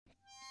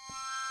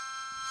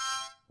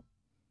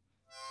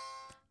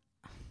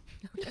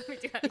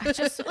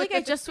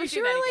I just wish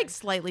you were like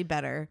slightly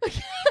better.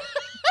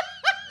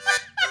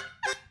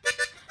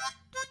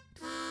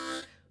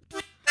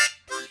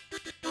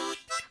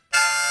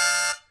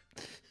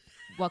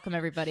 Welcome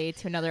everybody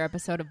to another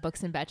episode of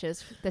Books and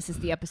Betches. This is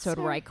the episode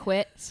where I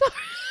quit. Sorry.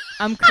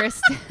 I'm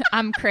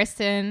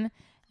Kristen,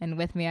 and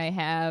with me I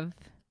have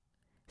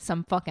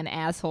some fucking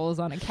assholes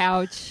on a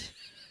couch.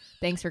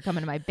 Thanks for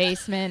coming to my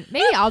basement.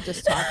 Maybe I'll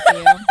just talk to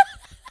you.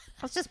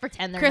 Let's just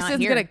pretend they're Kristen's not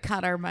here. gonna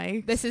cut our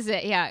mic. This is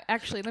it. Yeah,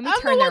 actually, let me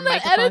I'm turn the their one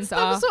that microphones edits them,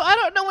 off. so I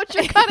don't know what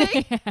you're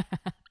cutting.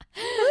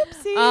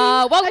 Oopsie.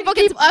 Welcome I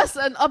keep us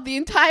up the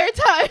entire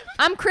time.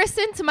 I'm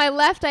Kristen. To my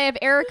left, I have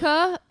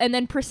Erica, and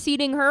then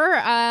preceding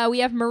her, we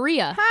have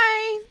Maria.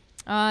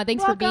 Hi.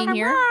 Thanks for being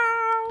here.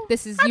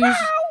 This is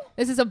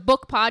This is a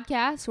book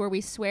podcast where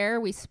we swear,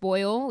 we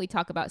spoil, we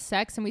talk about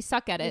sex, and we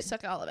suck at it. We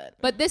suck at all of it.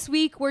 But this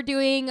week we're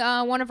doing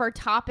one of our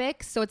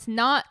topics, so it's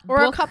not Or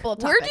book. a couple of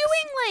topics. We're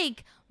doing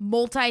like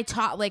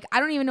multi-top. Like I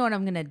don't even know what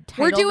I'm gonna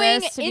title We're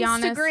doing this, to be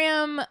honest.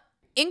 Instagram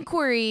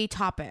Inquiry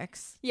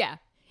topics. Yeah.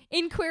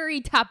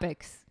 Inquiry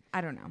topics.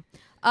 I don't know.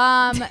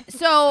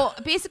 So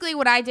basically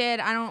what I did,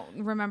 I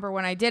don't remember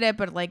when I did it,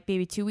 but like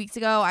maybe 2 weeks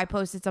ago, I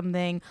posted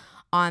something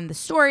on the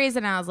stories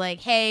and I was like,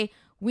 hey,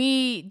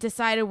 we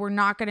decided we're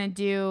not going to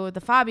do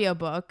the Fabio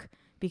book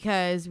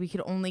because we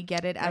could only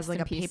get it as Rest like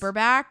in a peace.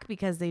 paperback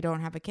because they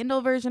don't have a Kindle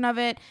version of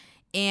it.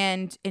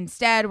 And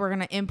instead we're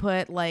going to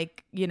input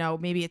like, you know,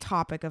 maybe a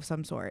topic of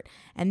some sort.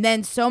 And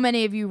then so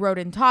many of you wrote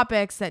in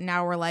topics that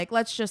now we're like,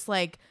 let's just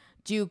like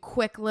do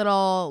quick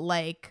little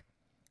like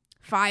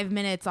 5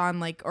 minutes on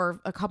like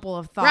or a couple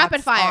of thoughts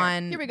Rapid fire.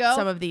 on Here we go.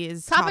 some of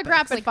these Topic topics.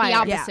 rapid Like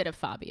fire. the opposite of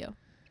Fabio.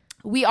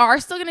 We are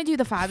still going to do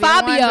the Fabio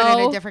one, but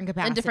in a different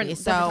capacity. different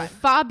so time.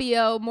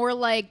 Fabio, more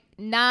like,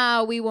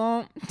 nah, we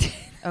won't.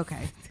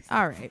 okay,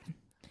 all right.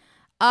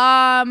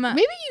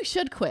 Maybe you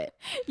should quit.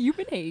 You've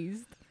been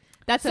hazed.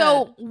 That's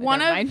So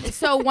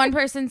never one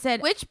person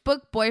said, which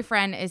book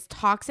boyfriend is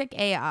toxic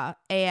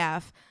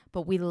AF,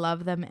 but we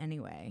love them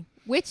anyway.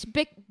 Which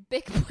big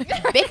Which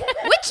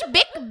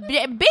big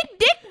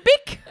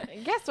dick?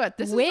 Guess what?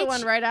 This Which is the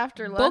one right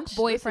after book lunch.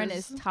 boyfriend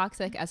is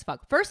toxic as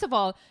fuck? First of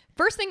all,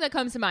 first thing that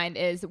comes to mind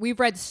is we've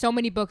read so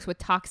many books with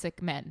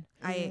toxic men,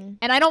 and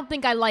I don't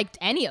think I liked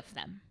any of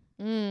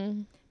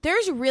them.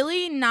 There's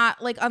really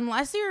not like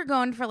unless you're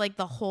going for like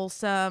the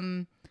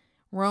wholesome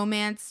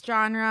romance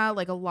genre.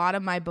 Like a lot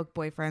of my book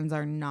boyfriends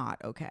are not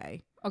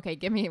okay. Okay,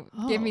 give me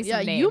some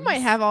names. You might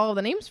have all of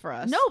the names for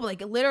us. No, but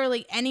like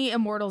literally any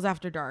Immortals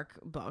After Dark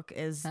book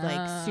is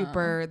like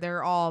super.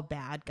 They're all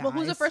bad guys. Well,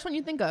 who's the first one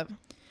you think of?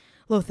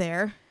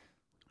 Lothair.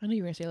 I knew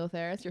you were going to say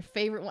Lothair. It's your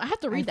favorite one. I have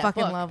to read I that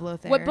fucking book. love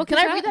Lothair. What book Can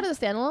is I that? read that as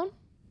a standalone?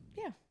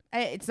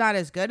 It's not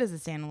as good as a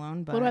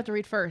standalone, but What do I have to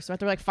read first? Do I have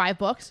to read like 5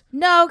 books?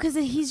 no, because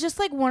he's just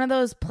like one of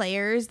those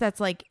players that's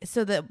like.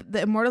 So the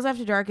Immortals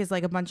After Dark is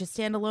like a bunch of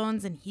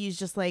standalones, and he's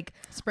just like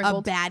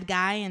Sprinkled. a bad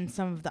guy in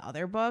some of the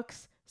other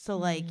books. So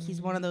like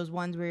he's one of those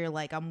ones where you're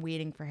like, I'm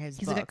waiting for his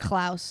He's book. like a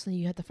Klaus, and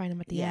you have to find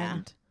him at the Yeah.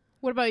 end.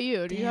 What about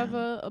you? Do you Damn.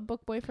 have a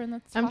book boyfriend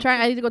that's I'm toxic? trying.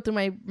 I need to go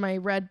through my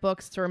read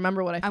books to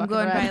remember what I I'm fucking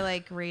going read. by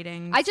like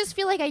ratings. I just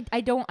feel like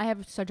I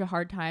have such a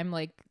hard time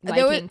like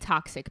There liking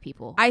toxic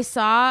people. I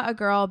saw a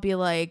girl be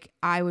like,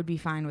 I would be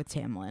fine with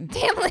Tamlin.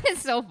 Tamlin is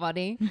so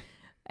funny.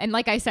 And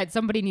like I said,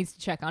 somebody needs to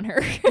check on her.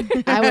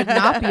 I would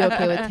not be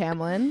okay with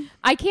Tamlin.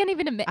 I can't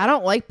even admit. I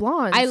don't like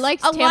blondes. I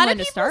liked A Tamlin lot of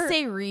to people start.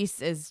 say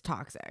Reese is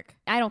toxic.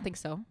 I don't think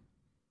so.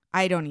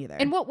 I don't either.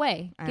 In what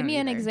way? I Give don't me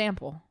an either.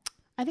 example.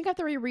 I think I have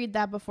to reread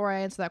that before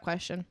I answer that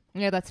question.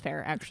 Yeah, that's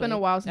fair. Actually, been a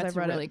while since that's I've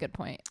read a really it. good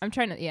point. I'm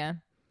trying to. Yeah,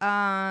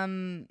 I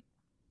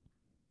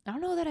I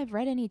don't know that I've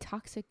read any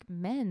toxic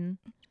men.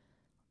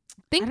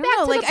 Think don't back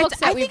know. to Like the books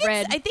that we've think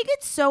read. I think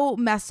it's so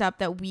messed up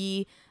that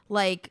we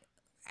like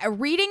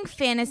reading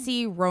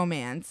fantasy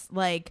romance.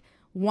 Like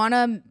want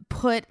to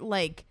put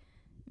like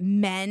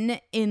men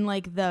in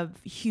like the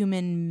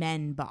human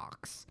men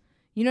box.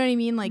 You know what I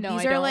mean? Like No,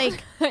 these I are don't.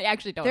 like I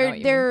actually don't know. What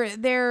you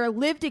mean. their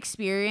lived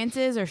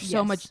experiences are so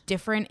Yes. much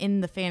different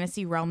in the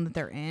fantasy realm that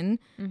they're in.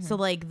 So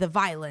like the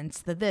violence,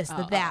 the this,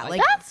 the that,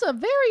 like That's a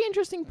very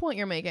interesting point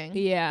you're making.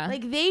 Yeah.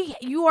 like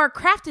you are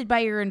crafted by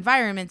your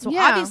environment. So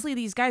Yeah. obviously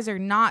these guys are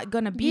not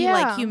gonna be Yeah.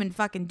 like human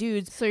fucking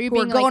dudes So you're who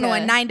are being going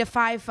like to a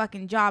 9-to-5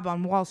 fucking job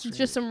on Wall Street. It's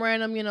just some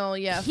random,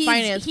 he's,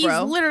 finance he's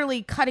bro.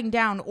 literally cutting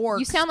down orcs.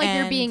 you sound like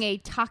you're and- being a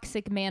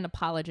toxic man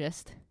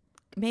apologist.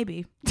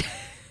 maybe.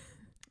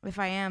 If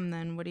I am,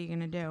 then what are you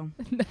gonna do?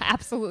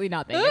 Absolutely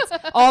nothing. It's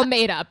all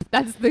made up.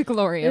 That's the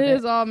glory of It it.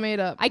 is all made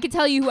up. I could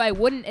tell you who I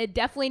wouldn't.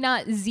 Definitely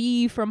not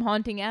Z from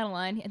Haunting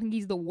Adeline. I think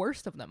he's the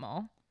worst of them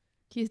all.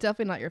 He's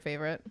definitely not your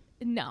favorite.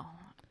 No.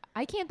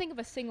 I can't think of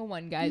a single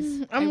one, guys.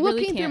 I I'm really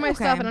looking through can't. my Okay.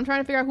 stuff and I'm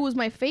trying to figure out who's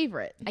my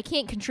favorite. I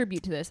can't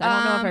contribute to this. I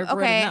don't know if I've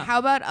read okay, enough. how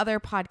about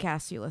other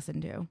podcasts you listen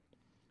to?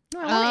 No,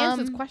 I want to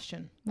answer this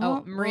question.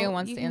 Maria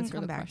wants you to can answer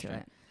come the back question. to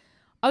it.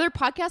 Other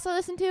podcasts I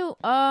listen to?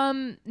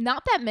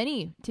 Not that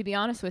many, to be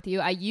honest with you.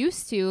 I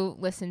used to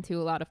listen to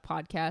a lot of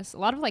podcasts, a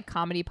lot of like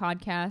comedy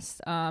podcasts.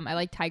 I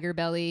like Tiger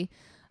Belly.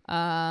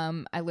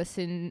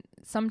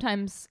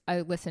 Sometimes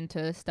I listen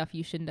to Stuff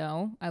You Should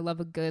Know. I love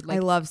a good I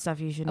love Stuff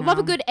You Should Know. I love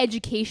a good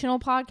educational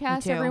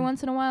podcast too. every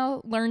once in a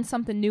while. Learn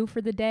something new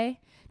for the day.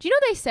 Do you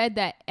know they said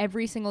that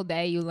every single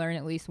day you learn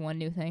at least one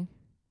new thing?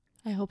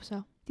 I hope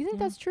so. Do you think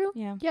that's true?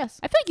 Yeah. Yes.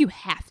 I feel like you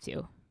have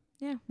to.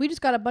 Yeah. We just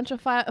got a bunch of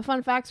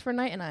fun facts for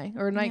Knight and I,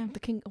 or Knight Yeah. the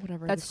King,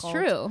 whatever. That's it's called.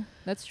 true.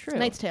 That's true.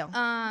 Knight's Tale.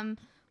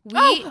 We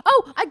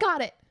I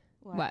got it.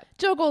 What?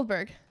 Joe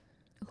Goldberg.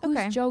 Who's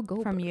Okay. Joe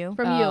Goldberg? From you.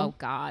 From Oh you.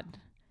 God.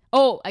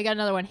 Oh, I got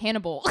another one.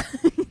 Hannibal.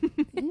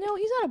 No,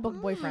 he's not a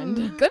book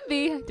boyfriend. Could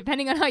be,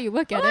 depending on how you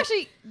look at Well, it.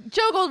 actually,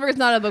 Joe Goldberg is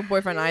not a book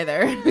boyfriend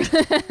either.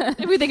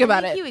 If we think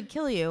about I think it, he would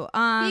kill you.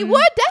 he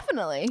would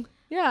definitely.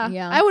 Yeah.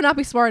 Yeah. I would not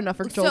be smart enough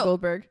for Joe So-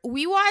 Goldberg.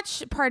 We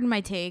watch Pardon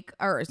My Take,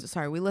 or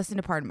sorry, we listen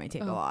to Pardon My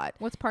Take a lot.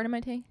 What's part of my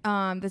take?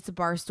 That's a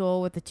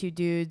Barstool with the two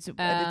dudes. It's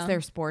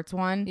their sports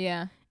one.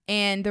 Yeah.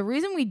 And the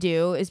reason we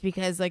do is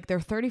because like they're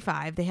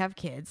 35, they have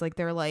kids. Like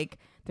they're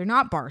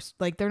not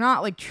they're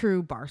not like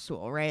true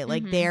Barstool, right?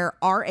 Like they're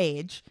our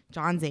age,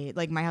 John's age,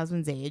 like my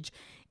husband's age,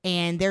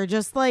 and they're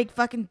just like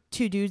fucking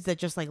two dudes that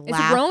just like Is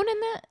laugh. Roan in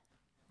that?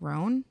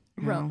 Roan?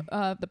 Roan,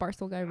 the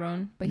Barstool guy,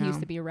 Roan, but he No. used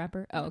to be a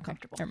rapper. Oh, okay.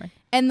 Never mind.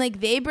 And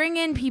like they bring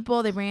in people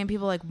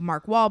like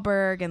Mark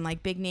Wahlberg and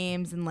like big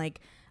names and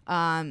like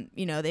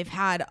they've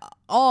had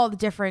all the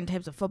different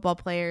types of football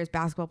players,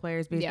 basketball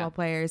players, baseball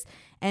players,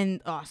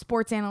 and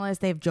sports analysts.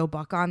 They have Joe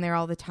Buck on there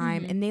all the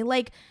time, and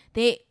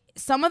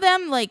some of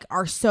them like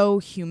are so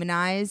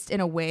humanized in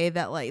a way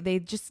that like they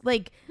just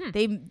like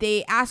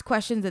they ask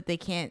questions that they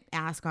can't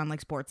ask on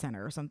like Sports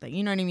Center or something.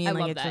 You know what I mean? I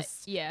like love it's that.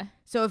 just Yeah.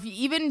 so if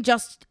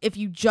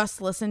you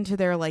just listen to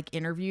their like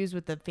interviews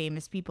with the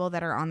famous people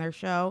that are on their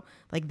show,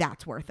 like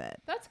that's worth it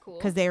That's cool.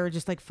 because they were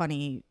just like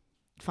funny.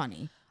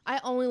 I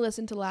only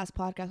listened to Last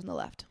Podcast on the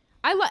Left.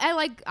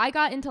 I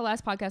got into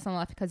Last Podcast on the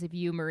Left because of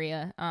you,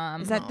 Maria.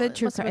 Is that the it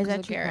true must have crime? been Is that because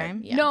of true Garrett.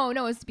 crime? Yeah.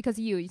 No, it's because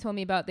of you. You told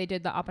me about they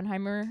did the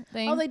Oppenheimer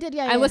thing. Oh, they did.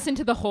 Yeah. I listened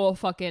to the whole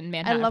fucking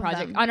Manhattan love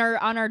Project them.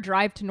 on our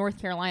drive to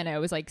North Carolina. It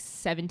was like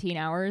 17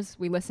 hours.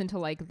 We listened to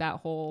like that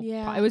whole.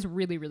 Yeah. It was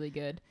really, really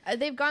good.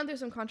 They've gone through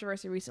some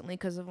controversy recently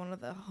because of one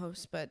of the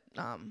hosts, but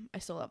I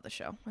still love the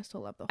show. I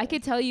still love the whole. I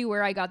could tell you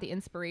where I got the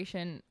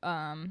inspiration.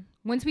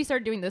 Once we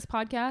started doing this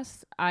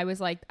podcast, I was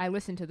like, I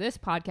listened to this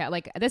podcast.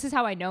 Like, this is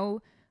how I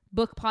know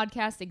book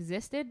podcast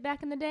existed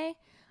back in the day.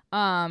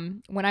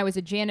 When I was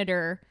a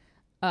janitor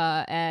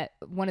at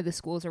one of the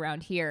schools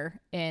around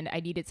here, and I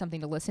needed something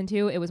to listen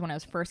to. It was when I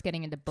was first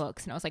getting into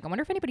books, and I was like, I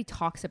wonder if anybody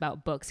talks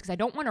about books because I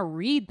don't want to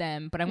read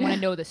them, but I want to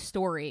know the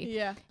story.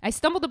 Yeah. I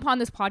stumbled upon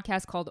this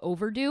podcast called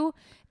Overdue,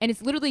 and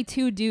it's literally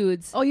two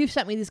dudes. Oh, you've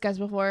sent me these guys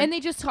before. And they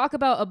just talk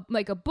about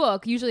a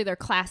book. Usually they're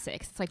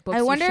classics. It's like books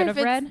I wonder you should if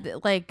have read.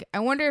 like I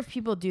wonder if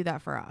people do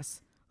that for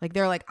us. Like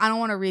they're like, I don't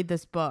want to read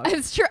this book.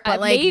 It's true. But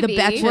like maybe.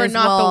 the Betches We're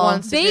not the will-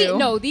 ones to They do.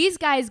 no, these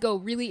guys go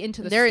really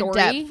into the They're story.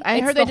 in depth. I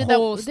It's heard the they did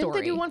whole that. story.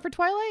 Didn't they do one for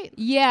Twilight?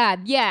 Yeah,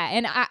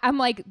 and I'm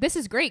like, this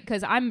is great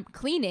because I'm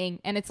cleaning,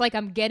 and it's like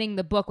I'm getting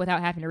the book without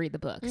having to read the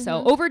book.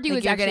 So Overdue Like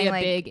is you're actually getting, a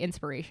like- big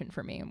inspiration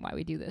for me and why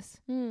we do this.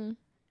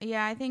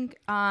 Yeah, I think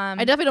I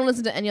definitely don't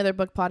listen to any other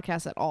book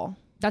podcasts at all.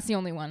 That's the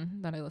only one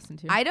that I listen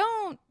to. I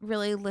don't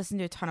really listen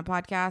to a ton of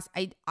podcasts.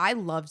 I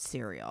loved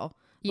Serial.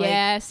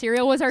 yeah,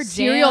 Serial was our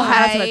Serial jam.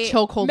 had us in a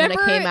chokehold when it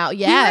Remember, came out.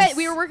 Yes.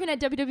 we were working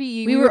at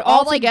WWE. We were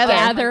all like together.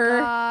 gather. Oh my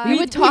God. We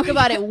would talk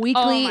about it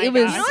weekly. Oh my It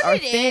was God. You know what our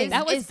it thing. is?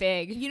 That was Is-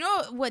 big. You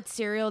know what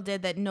Serial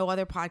did that no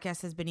other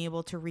podcast has been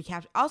able to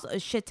recapture? Also, a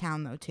shit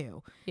town though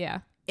too. Yeah,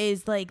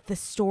 Is like the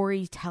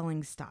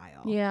storytelling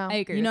style. Yeah. I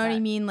agree. You know with what I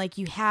that. mean? Like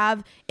you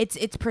have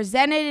it's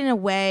presented in a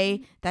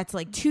way that's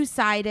like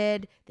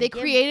two-sided. They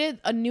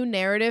created a new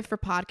narrative for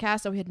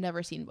podcasts that we had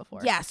never seen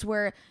before. Yes,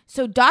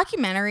 so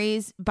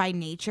documentaries by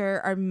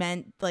nature are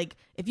meant like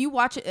if you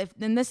watch it,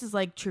 then this is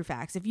like true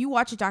facts. If you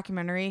watch a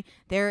documentary,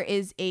 there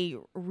is a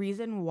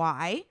reason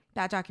why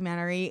that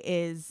documentary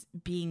is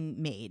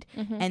being made,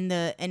 and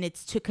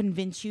it's to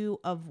convince you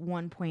of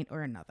one point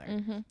or another.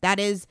 That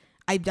is.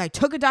 I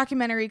took a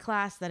documentary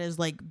class that is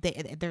like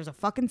there's a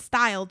fucking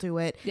style to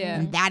it, Yeah.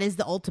 and that is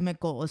the ultimate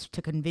goal is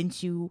to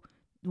convince you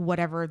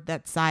whatever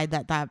that side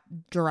that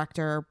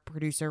producer or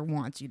producer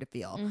wants you to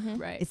feel.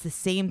 Right. It's the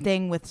same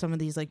thing with some of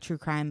these like true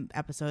crime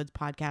episodes,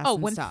 podcasts, Oh,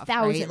 and stuff.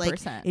 Right? Like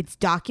 1000%. it's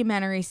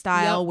documentary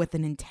style Yep. with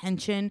an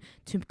intention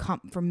to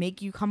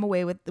make you come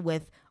away with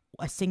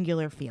a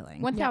singular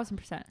feeling.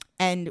 1000%.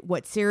 And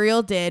what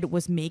Serial did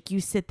was make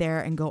you sit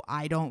there and go,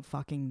 I don't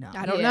fucking know.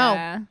 I don't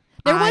know.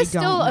 There I was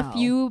still don't a know.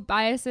 few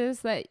biases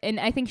that, and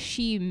I think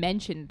she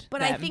mentioned.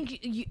 But I them. think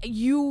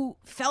you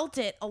felt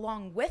it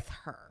along with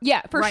her.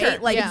 Yeah, for right? sure.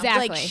 Like, Yeah.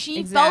 Exactly. like she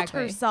Exactly.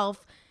 felt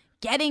herself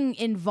getting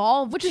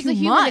involved, Which is too a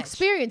human much.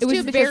 experience It was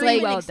too. Because very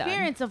like, well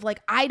experience of like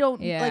I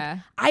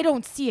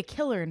don't see a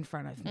killer in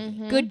front of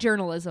me. good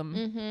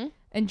journalism.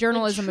 And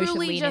journalism we should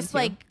Truly lean just into.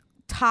 like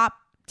top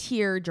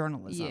tier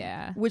journalism.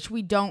 Yeah. Which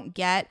we don't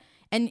get.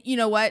 And you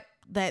know what?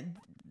 That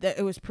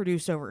it was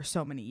produced over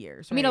so many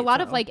years. I mean, a right?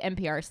 lot of So- like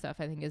NPR stuff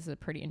I think is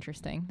pretty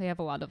interesting. They have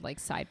a lot of like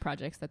side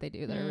projects that they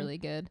do that are really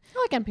good. I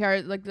like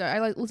NPR. Like I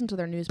like listen to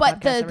their news. but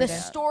podcast the every day.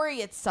 story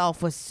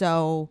itself was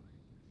so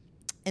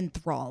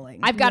enthralling.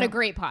 I've got a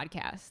great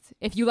podcast.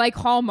 If you like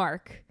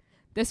Hallmark,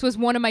 this was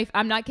one of my,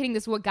 I'm not kidding,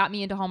 this is what got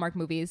me into Hallmark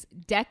movies.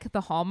 Deck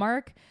the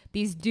Hallmark.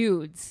 These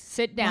dudes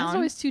sit down. There's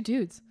always 2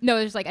 dudes. No,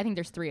 there's like, I think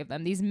there's 3 of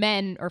them. These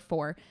men or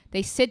 4,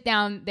 they sit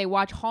down, they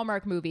watch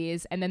Hallmark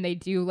movies, and then they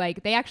do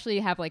like, they actually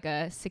have like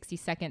a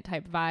 60-second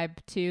type vibe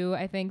too.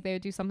 I think they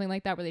would do something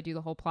like that where they do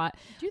the whole plot.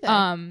 Do they?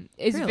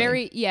 It's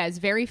Really? it's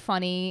very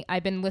funny.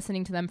 I've been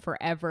listening to them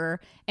forever.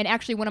 And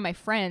actually one of my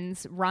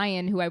friends,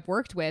 Ryan, who I've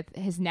worked with,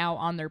 is now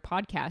on their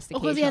podcast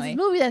Because occasionally. he has this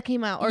movie that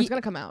came out, or it's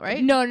gonna come out,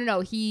 right?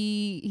 No.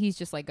 He's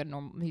just like a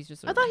normal, he's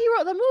just I thought he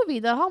wrote the movie,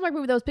 the Hallmark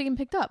movie that was being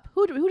picked up.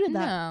 Who did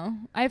that? No.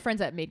 I have friends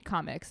that made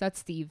comics. That's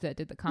Steve that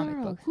did the comic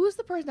No. book. Who's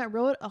the person that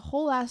wrote a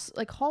whole ass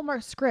like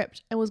Hallmark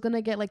script and was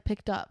gonna get like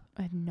picked up?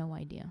 I have no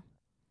idea.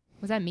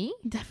 Was that me?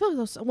 I feel like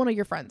that was one of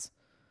your friends.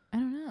 I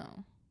don't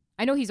know.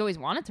 I know he's always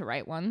wanted to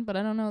write one, but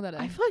I don't know that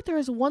I feel like there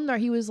was one there.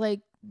 He was like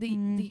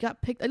he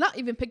got picked, not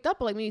even picked up,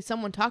 but like maybe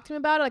someone talked to him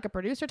about it, like a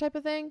producer type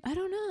of thing. I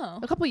don't know.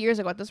 A couple years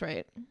ago at this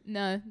rate.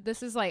 No,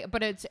 this is like,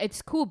 but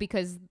it's cool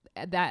because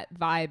that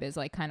vibe is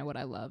like kind of what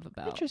I love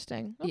about.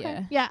 Interesting. Okay.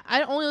 Yeah. Yeah.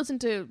 I only listen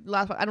to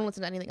last. I don't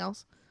listen to anything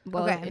else.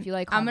 Well, Okay, if you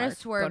like I'm gonna Hallmark,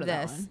 swerve go to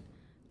that this. one.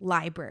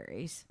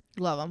 Libraries.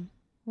 Love them.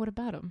 What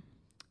about him?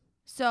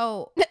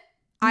 So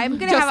I'm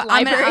gonna Just have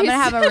I'm gonna libraries?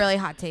 have a really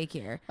hot take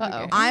here.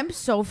 Uh-oh. I'm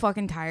so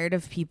fucking tired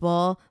of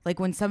people like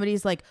when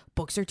somebody's like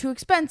books are too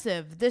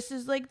expensive. This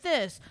is like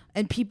this,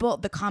 and people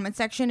the comment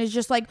section is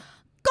just like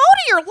go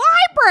to your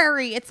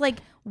library. It's like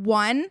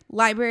one,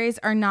 libraries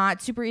are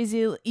not super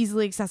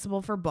easily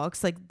accessible for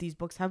books. Like these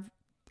books have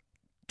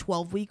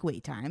 12-week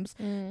wait times.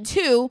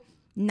 2,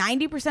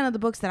 90% of the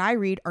books that I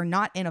read are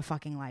not in a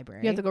fucking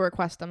library. You have to go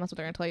request them. That's what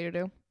they're gonna tell you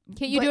to do.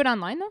 Can't you But- do it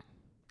online though?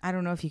 I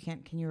don't know if you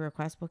can you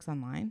request books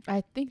online?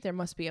 I think there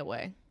must be a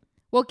way.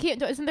 Well,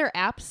 isn't there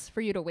apps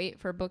for you to wait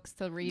for books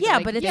to read? Yeah,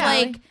 like, but it's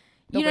digitally? like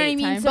The you know what I wait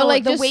mean? time. So But,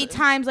 like, the just- wait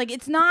times, like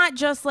it's not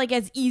just like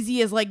as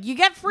easy as like you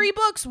get free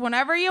books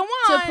whenever you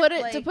want. To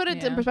put it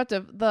in yeah.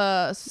 perspective,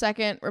 the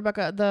second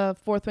Rebecca, the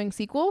Fourth Wing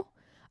sequel,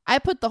 I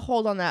put the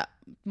hold on that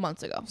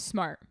months ago.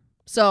 Smart.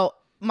 So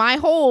my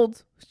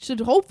hold should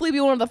hopefully be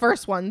one of the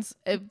first ones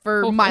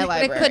for my But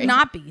library. it could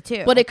not be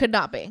too. But it could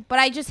not be. But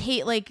I just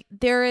hate like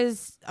there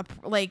is a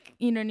like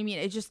you know what I mean.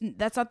 It's just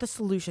that's not the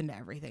solution to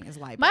everything. Is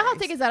libraries. My hot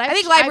take is that I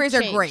think libraries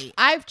are changed. great.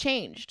 I've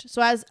changed.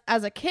 So as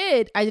a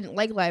kid, I didn't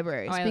like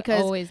libraries Oh, I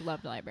because always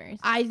loved libraries.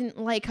 I didn't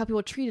like how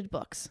people treated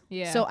books.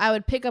 Yeah. So I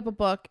would pick up a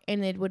book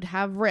and it would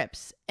have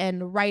rips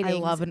and writings. I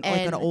love like an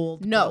and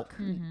old no, book.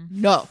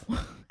 no,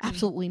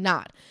 absolutely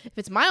not. If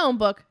it's my own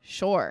book,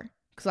 sure,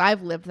 because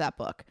I've lived that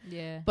book.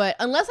 Yeah. But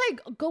unless I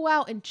go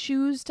out and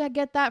choose to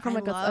get that from I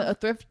like love- a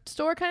thrift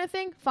store kind of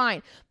thing,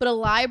 fine. But a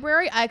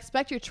library, I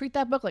expect you to treat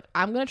that book like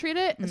I'm gonna treat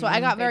it. And so I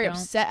got they very don't.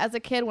 upset as a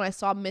kid when I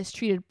saw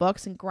mistreated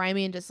books and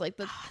grimy and just like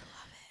the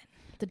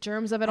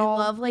germs of it I all.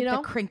 love like you know?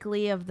 the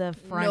crinkly of the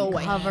front No,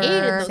 I cover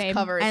hated those Same.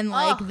 covers. and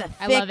like Ugh. the thick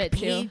I love it, too.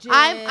 pages.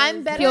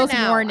 I'm better Feels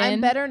now. worn I'm in.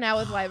 better now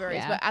with libraries,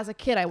 Yeah. but as a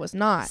kid, I was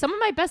not. Some of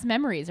my best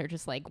memories are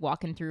just like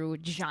walking through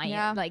giant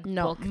Yeah. like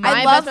No, book.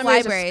 my love best memory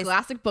is libraries. a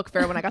Scholastic Book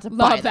Fair when I got to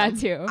buy Love them. that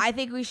too. I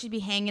think we should be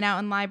hanging out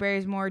in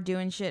libraries more,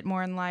 doing shit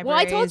more in libraries. Well,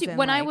 I told you and,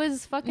 when I like,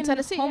 was fucking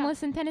Tennessee, yeah.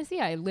 homeless in Tennessee,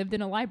 I lived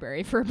in a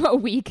library for a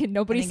week and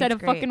nobody think said a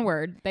it's great. fucking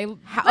word. They My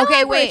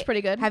okay, library's wait.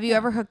 pretty good. Have you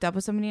ever hooked up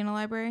with somebody in a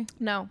library?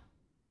 No.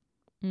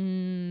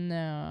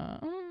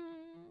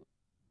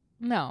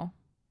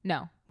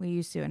 No. We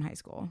used to in high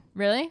school.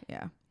 Really?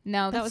 Yeah.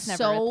 No, that That's was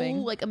never so a thing.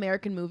 like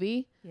American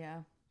movie. Yeah.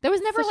 There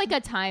was never such like a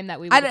time that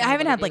we. I would've been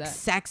haven't able had to do like that.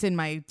 sex in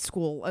my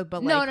school,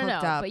 but No, like no, no.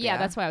 hooked up. But yeah,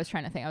 that's why I was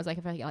trying to think. I was like,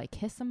 if I like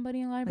kiss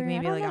somebody in a like library,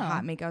 maybe I like don't a know.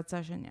 hot makeout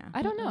session. Yeah.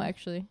 I don't know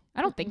actually.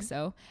 I don't think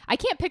so. I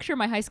can't picture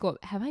my high school.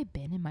 Have I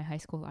been in my high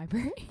school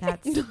library?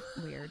 That's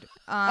weird.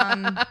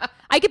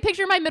 I could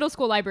picture my middle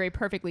school library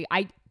perfectly.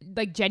 I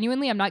like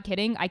genuinely. I'm not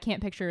kidding. I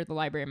can't picture the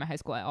library in my high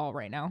school at all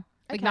right now.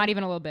 Like Okay. not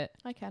even a little bit.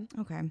 I can.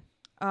 Okay.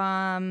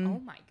 Oh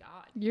my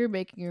god. You're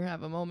making her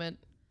have a moment.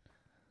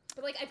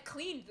 But like I've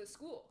cleaned the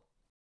school.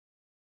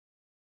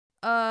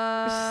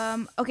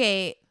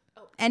 Okay.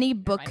 Any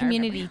book mind, I remember.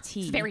 community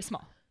tea? It's very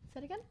small. Say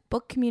that again?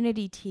 Book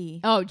community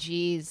tea. Oh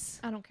jeez.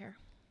 I don't care.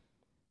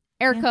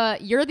 Erica,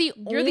 you're the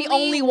Only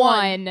only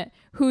one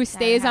who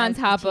stays on has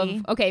the top of.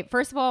 tea. Okay,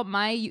 first of all,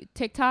 my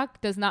TikTok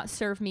does not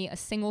serve me a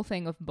single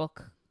thing of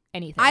book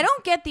anything. I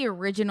don't get the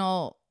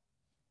original,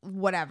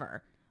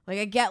 whatever. Like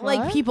I get like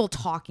What? people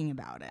talking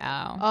about it.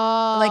 Oh.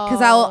 Oh, Like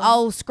because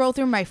I'll scroll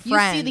through my you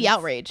friends. see the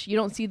outrage. You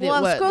don't see the Well,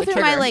 I'll what, scroll the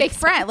through my trigger. like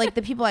friend, like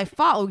the people I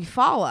follow. We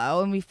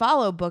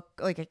follow book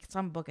like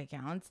some book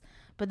accounts,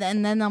 but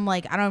then I'm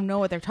like I don't know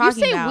what they're You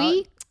talking say about.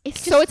 we.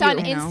 It's So it's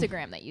on you know.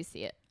 Instagram that you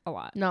see it a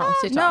lot. No,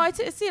 sit No, down. I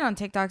see it on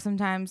TikTok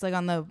sometimes, like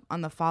on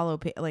the follow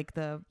like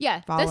the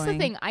Yeah, that's the following.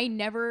 thing. I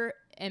never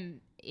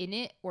am in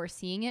it or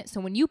seeing it. So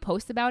when you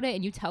post about it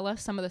and you tell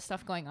us some of the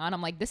stuff going on,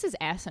 I'm like, this is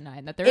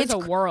asinine that there's a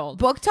world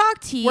Book Talk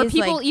Tea where is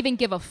people like, even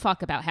give a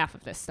fuck about half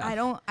of this stuff. I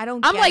don't I'm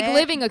get like it.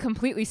 living a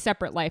completely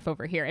separate life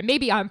over here, and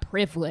maybe I'm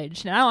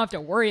privileged and I don't have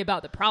to worry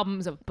about the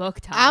problems of Book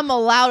Talk. I'm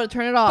allowed to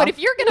turn it off. But if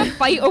you're gonna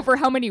fight over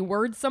how many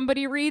words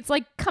somebody reads,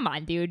 like, come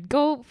on, dude,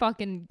 go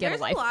fucking get There's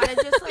a life. a lot of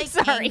just like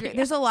Sorry. angry,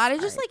 there's a lot of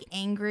just like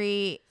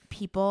angry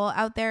people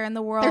out there in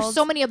the world. There's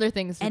so many other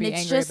things to and be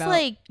it's angry just about.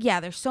 like, yeah,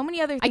 there's so many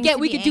other things. I get to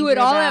we be could do it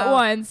angry all at about.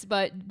 once,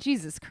 but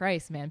Jesus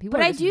Christ, man, people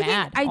But are I just do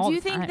mad think all the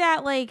time.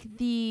 that like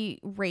the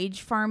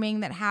rage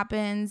farming that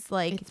happens,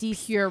 like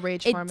it's pure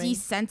rage it farming.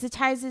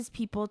 desensitizes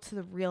people to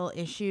the real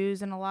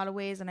issues in a lot of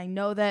ways. And I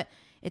know that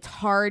it's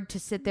hard to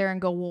sit there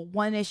and go, well,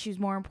 one issue is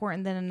more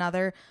important than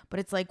another. But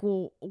it's like,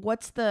 well,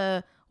 what's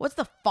the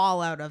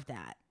fallout of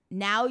that?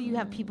 Now you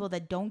have people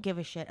that don't give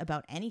a shit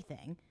about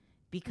anything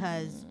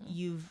because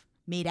you've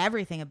made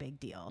everything a big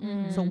deal.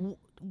 So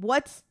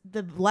what's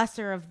the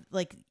lesser of,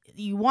 like,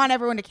 you want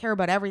everyone to care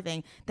about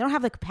everything. They don't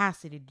have the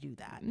capacity to do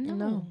that.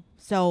 No.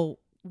 So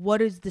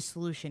what is the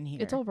solution here?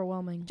 It's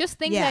overwhelming. Just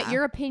think Yeah. that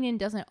your opinion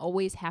doesn't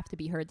always have to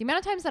be heard. The amount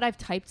of times that I've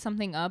typed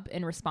something up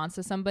in response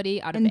to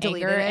somebody out of And anger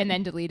deleted it. and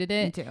then deleted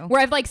it, Me too. where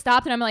I've like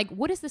stopped and I'm like,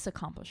 what is this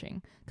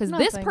accomplishing? Because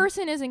this Nothing.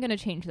 person isn't going to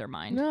change their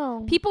mind.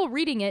 No. People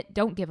reading it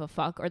don't give a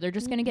fuck, or they're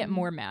just going to get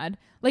more mad.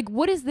 Like,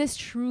 what is this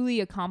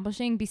truly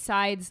accomplishing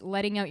besides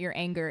letting out your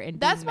anger and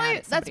That's being mad my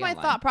at somebody online?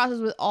 thought process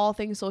with all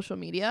things social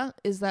media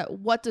is that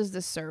what does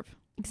this serve?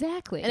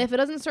 Exactly. And if it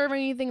doesn't serve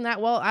anything that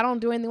well, I don't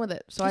do anything with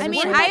it. So I just mean,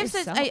 worry I about have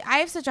such yourself. I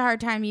have such a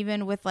hard time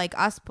even with like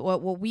us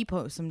what we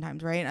post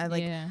sometimes, right?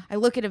 Yeah. I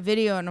look at a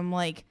video and I'm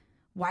like,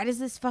 why does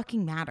this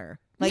fucking matter?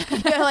 Like,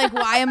 like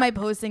why am I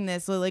posting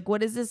this? So, like,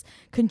 what is this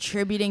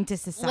contributing to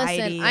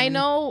society? Listen,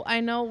 I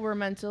know we're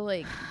meant to,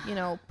 like, you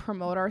know,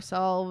 promote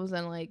ourselves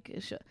and like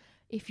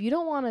if you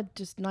don't want to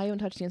just not even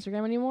touch the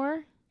Instagram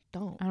anymore,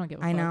 don't. I don't give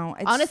a I fuck. know.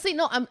 Honestly,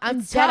 no, I'm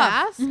it's dead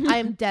tough. ass. I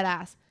am dead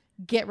ass.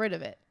 Get rid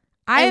of it.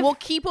 I We'll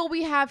keep what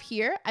we have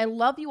here. I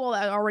love you all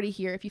that are already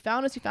here. If you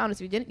found us, you found us.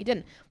 If you didn't, you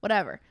didn't.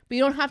 Whatever. But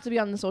you don't have to be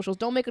on the socials.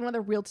 Don't make another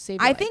reel to save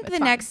your I life. think It's the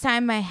fine. next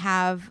time I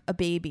have a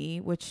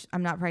baby, which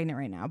I'm not pregnant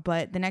right now,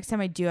 but the next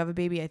time I do have a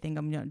baby, I think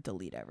I'm gonna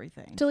delete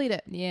everything. delete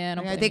it. Yeah, I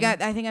don't I blame think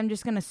you. I think I'm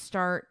just gonna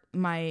start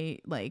my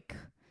like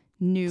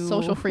new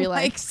Social free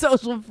like life.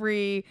 social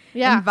free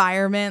Yeah.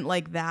 environment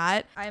like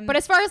that. But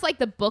as far as like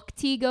the book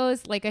tea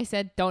goes, like I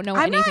said, don't know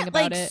I'm anything not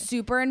about like it.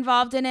 super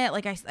involved in it.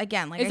 Like I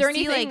again, like Is I there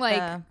see, anything like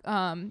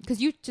the-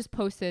 because you just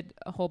posted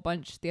a whole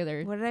bunch the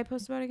other what did I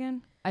post about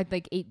again? I had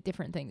like 8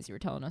 different things you were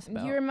telling us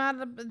about. You were mad.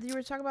 You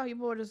were talking about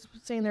people who are just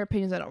saying their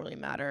opinions that don't really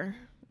matter.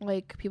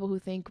 Like people who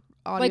think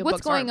audiobooks Like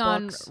what's going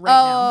on books. right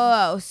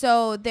now? Oh,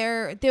 so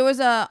there was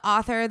a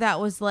author that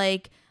was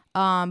like,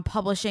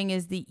 publishing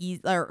is the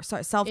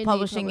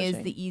self-publishing is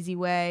publishing. the easy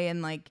way,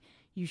 and like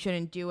you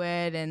shouldn't do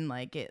it, and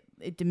like it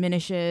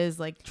diminishes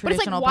like But it's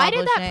traditional like, why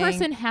did that publishing.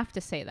 person have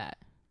to say that?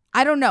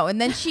 I don't know. And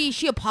then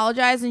she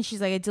apologized and she's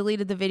like, I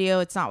deleted the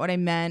video. It's not what I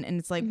meant. And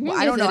it's like, well,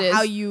 I Yes, don't it know is.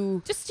 how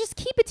you. Just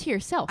keep it to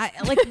yourself. I,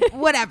 like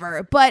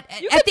whatever. But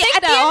you at can the think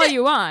at the that end all of-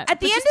 you want. at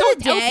the but end just don't of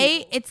the tell day,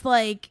 people. it's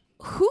like,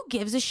 who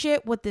gives a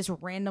shit what this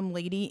random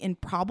lady in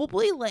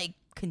probably like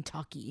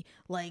Kentucky,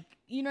 like,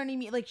 you know what I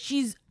mean? Like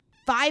she's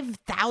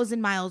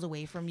 5,000 miles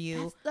away from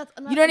you. That's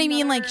You know what I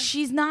mean? Like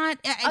she's not.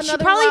 She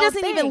another probably wild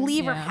doesn't even thing.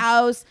 leave her Yeah.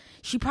 house.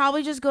 She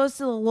probably just goes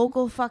to the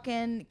local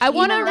fucking. I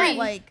wanna Kmart, read-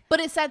 like. But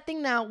it's that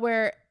thing now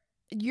where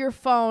your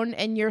phone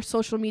and your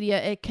social media,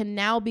 it can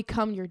now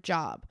become your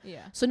job.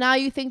 Yeah. So now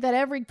you think that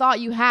every thought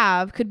you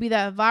have could be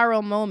that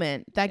viral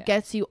moment that Yeah.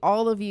 gets you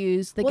all the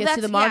views, that Well, gets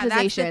you the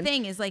monetization. that's the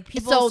thing is like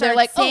people So they're start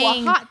like,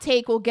 saying oh, a hot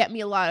take will get me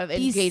a lot of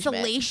these engagement.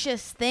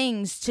 salacious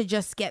things to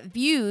just get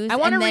views. I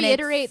want to and then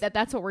reiterate it's- that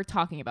that's what we're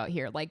talking about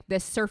here, like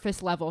this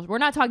surface level. We're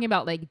not talking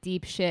about like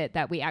deep shit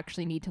that we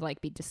actually need to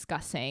like be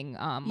discussing,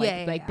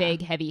 Yeah.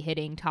 big heavy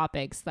hitting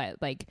topics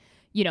that like,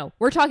 you know,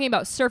 we're talking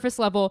about surface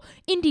level.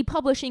 Indie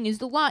publishing is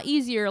a lot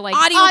easier. Like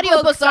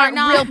Audiobooks aren't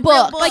real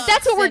books. like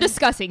that's what we're and-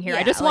 discussing here. I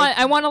yeah, just like-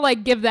 want to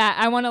like give that.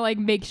 I want to like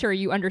make sure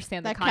you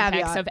understand the That context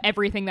caveat. of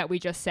everything that we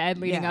just said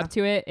leading Yeah. up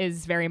to it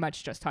is very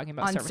much just talking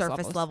about on surface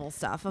levels. level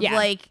stuff of Yeah,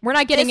 like we're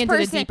not getting this into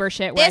person- the deeper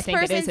shit where I This think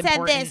it person is said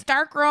important. this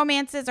dark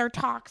romances are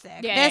toxic.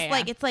 Yeah, this yeah,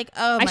 like yeah. it's like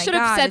oh my I should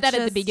have God, said that it's at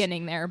the just-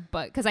 beginning there,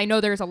 but because I know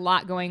there's a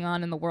lot going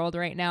on in the world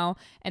right now,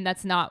 and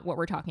that's not what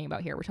we're talking about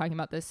here. We're talking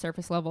about this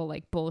surface level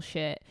like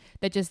bullshit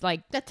that just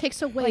like that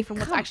takes away Like, from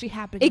what's come- actually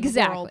happening in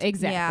the world.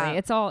 exactly. Yeah.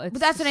 It's all. It's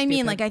But that's what I mean.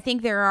 stupid. Like I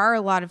think there are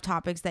a lot of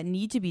topics that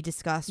need to be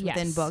discussed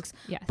within Yes. books.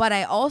 Yes. But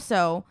I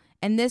also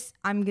and this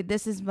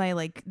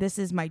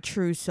is my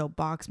true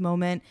soapbox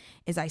moment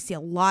is I see a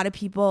lot of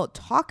people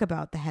talk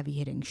about the heavy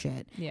hitting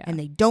shit Yeah. and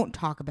they don't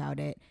talk about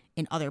it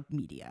in other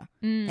media.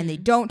 And Mm. they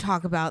don't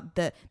talk about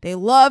they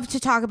love to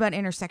talk about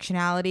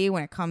intersectionality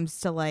when it comes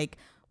to like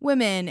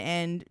women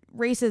and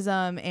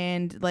racism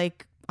and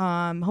like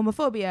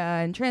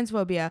homophobia and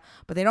transphobia,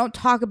 but they don't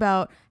talk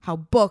about how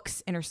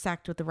books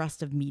intersect with the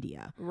rest of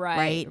media.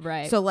 Right.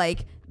 So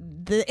like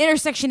the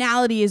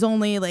intersectionality is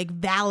only like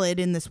valid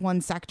in this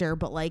one sector,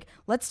 but like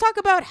let's talk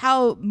about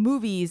how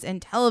movies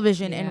and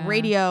television and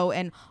radio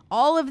and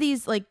all of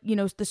these, like, you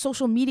know, the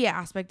social media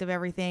aspect of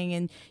everything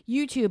and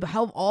YouTube,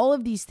 how all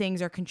of these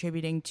things are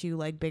contributing to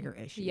like bigger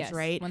issues,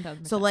 right?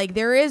 1000%. So like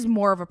there is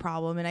more of a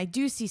problem, and I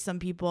do see some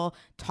people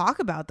talk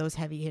about those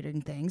heavy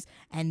hitting things,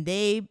 and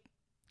they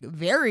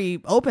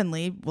very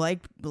openly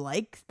like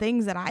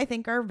things that I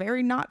think are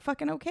very not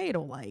fucking okay to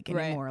like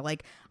anymore.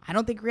 Like I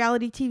don't think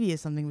reality TV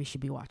is something we should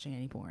be watching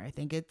anymore. I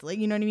think it's like,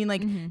 you know what I mean?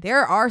 Like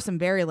there are some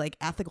very like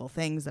ethical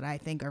things that I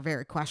think are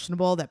very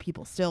questionable that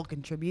people still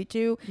contribute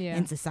to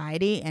in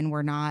society, and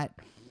we're not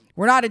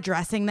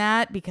addressing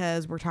that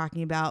because we're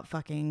talking about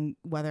fucking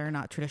whether or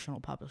not traditional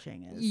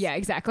publishing is. Yeah,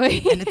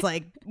 exactly. And it's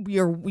like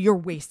you're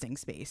wasting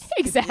space.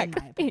 Exactly. In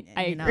my opinion,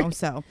 I you know? agree.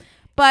 So,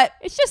 but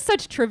it's just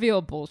such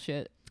trivial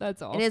bullshit.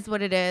 That's all. it is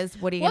what it is.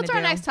 What are you What's gonna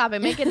our do? next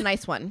topic? Make it a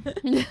nice one.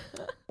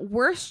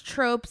 Worst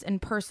tropes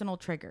and personal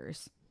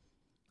triggers.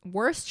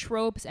 Worst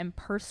tropes and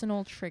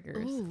personal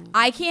triggers.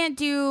 I can't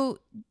do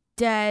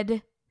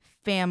dead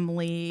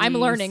family. I'm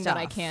learning that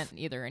I stuff. can't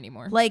either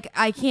anymore. Like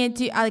I can't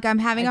do. Like I'm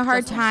having a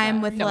hard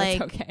time with no,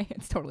 like. it's okay.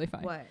 It's totally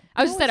fine. What?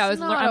 I was just No, said I it's was.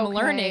 not I'm okay.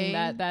 learning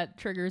that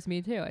triggers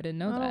me too. I didn't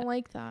know I that. don't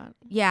like that.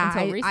 Yeah,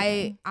 Until I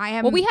recently.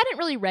 am. Well, we hadn't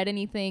really read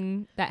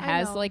anything that I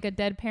has know. like a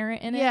dead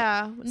parent in it.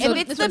 Yeah. If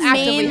it's this the one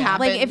actively main,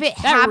 happened. like if it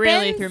That happens,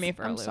 really threw me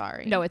for a I'm loop.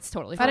 sorry. No, it's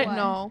totally I fine. didn't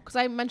know because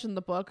I mentioned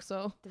the book,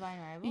 so Divine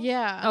Rivals?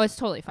 yeah. Oh, it's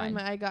totally fine.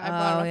 I brought it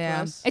up yeah.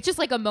 to us. It's just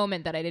like a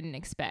moment that I didn't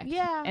expect.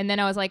 Yeah. And then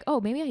I was like,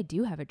 oh, maybe I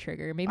do have a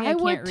trigger. Maybe I I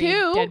can't would read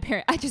too. dead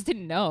parent. I just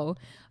didn't know.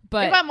 If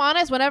But I'm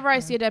honest, whenever I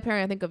see a dead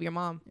parent, I think of your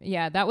mom.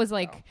 yeah, that was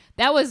like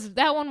that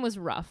one was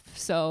rough.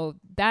 So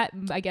that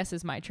I guess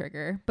is my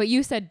trigger. But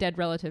you said dead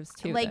relatives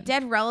too. like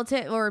then. dead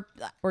relative or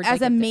Or as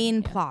like a a thing,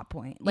 main yeah. plot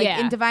point. Like Yeah.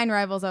 in Divine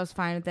Rivals, I was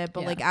fine with it,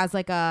 but Yeah. like as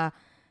like a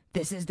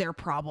this is their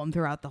problem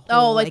throughout the whole.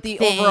 Oh, like the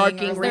thing,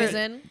 overarching or-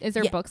 reason. Is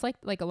there Yeah. books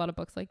like a lot of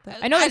books like that?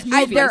 I know there's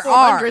movies. there Well,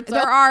 are hundreds there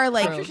of- are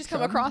like I'm sure she's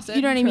come across it.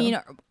 you know what I True. mean,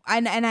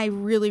 and I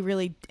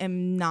really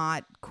am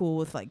not cool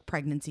with like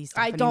pregnancy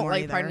stuff. I don't anymore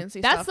like either.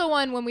 pregnancy That's stuff. the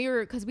one when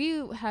because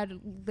we had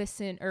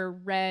listened or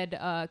read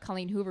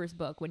Colleen Hoover's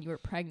book when you were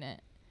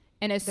pregnant,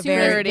 and as The soon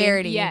as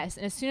Verity. yes,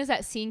 and as soon as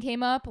that scene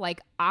came up, like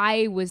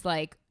I was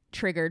like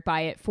triggered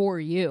by it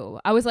for you.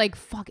 I was like,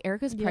 fuck,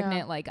 Erica's Yeah.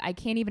 pregnant. Like I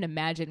can't even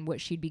imagine what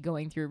she'd be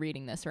going through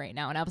reading this right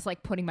now. And I was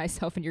like putting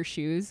myself in your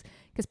shoes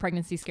because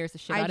pregnancy scares the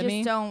shit out of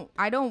me.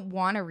 I don't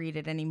want to read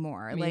it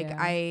anymore. Like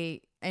Yeah.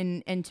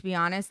 and to be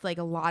honest, like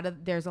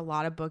there's a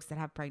lot of books that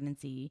have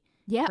pregnancy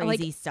yeah,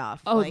 crazy like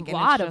stuff. a like, and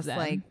lot it's of just them.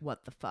 like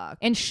what the fuck.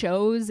 and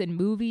shows and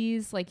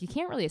movies, like you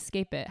can't really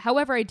escape it.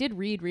 However, I did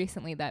read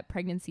recently that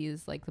pregnancy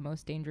is like the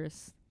most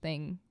dangerous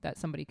thing that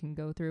somebody can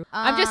go through.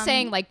 I'm just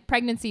saying, like,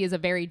 pregnancy is a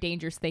very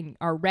dangerous thing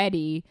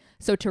already,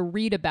 so to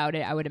read about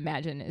it, I would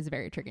imagine, is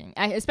very triggering,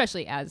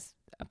 especially as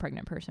a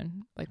pregnant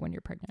person, like when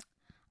you're pregnant.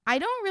 I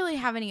don't really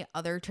have any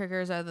other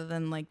triggers other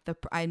than like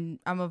I'm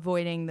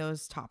avoiding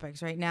those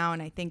topics right now,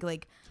 and I think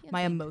like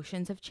my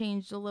emotions have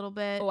changed a little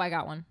bit. Oh, I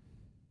got one.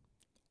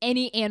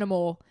 Any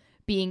animal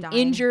being Dying.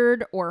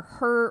 injured or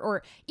hurt,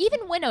 or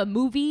even when a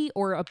movie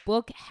or a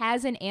book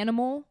has an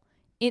animal,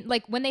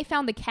 like when they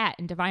found the cat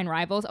in Divine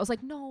Rivals, I was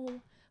like, no,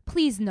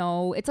 please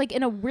no. It's like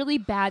in a really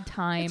bad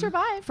time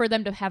survived. for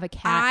them to have a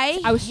cat.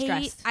 I was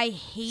stressed. I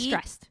hate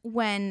Stressed.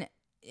 when,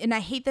 and I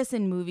hate this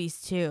in movies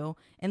too,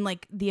 and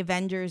like the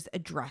Avengers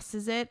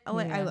addresses it,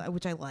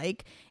 which I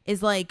like,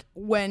 is like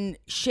when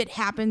shit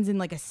happens in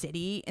like a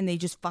city and they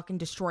just fucking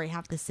destroy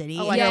half the city.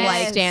 Oh, and I they're can't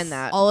like stand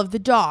that. all of the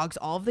dogs,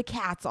 all of the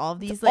cats, all of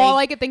these That's like all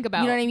I could think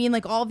about. You know what I mean?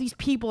 Like all of these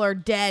people are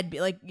dead.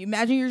 Like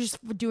imagine you're just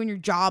doing your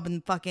job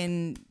and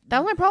fucking. That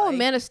was my problem with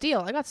like- Man of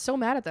Steel. I got so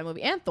mad at that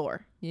movie. And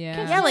Thor.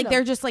 Yeah. Yeah, like them.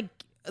 they're just like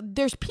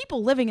there's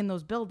people living in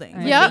those buildings.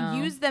 Like, Yep. they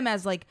use them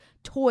as like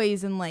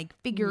toys and like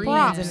figurines,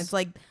 Props. and it's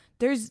like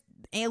there's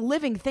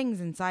living things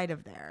inside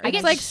of there. I And get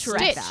It's like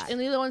stressed. Stitch that. in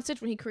the other one, Stitch,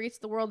 when he creates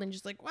the world and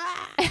just like,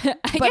 wow.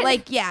 But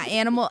like yeah,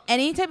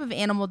 any type of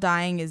animal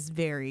dying is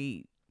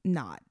very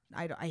not.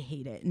 I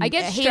hate it. I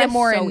get hate it stressed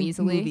more so in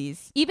easily.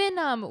 movies. Even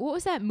what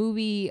was that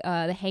movie,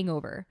 The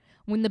Hangover?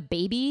 When the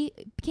baby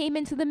came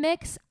into the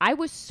mix, I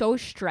was so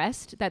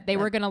stressed that they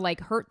were gonna like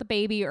hurt the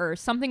baby or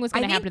something was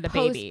gonna happen to the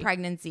baby.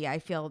 Post-pregnancy, I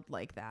feel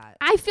like that.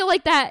 I feel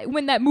like that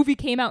when that movie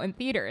came out in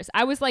theaters,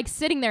 I was like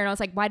sitting there and I was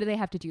like, why do they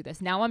have to do this?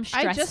 Now I'm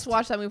stressed. I just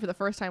watched that movie for the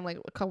first time like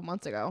a couple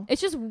months ago.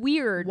 It's just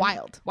weird.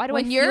 Wild. Why do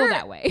When I feel you're-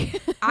 that way?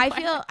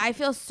 I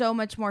feel so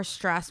much more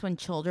stress when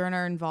children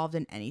are involved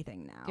in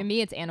anything now. To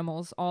me, it's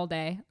animals all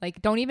day.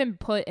 Like, don't even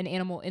put an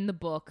animal in the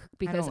book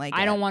because like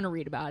I it. don't want to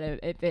read about it.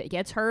 If it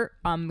gets hurt,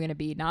 I'm gonna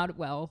be not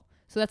well.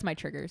 So that's my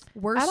triggers.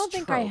 Worst I don't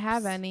think I tropes.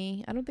 have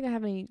any. I don't think I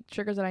have any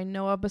triggers that I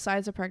know of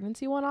besides the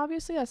pregnancy one.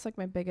 Obviously, that's like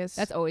my biggest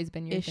That's always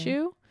been your thing.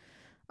 issue.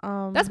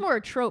 That's more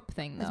a trope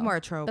thing, though. It's more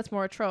a trope. That's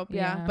more a trope,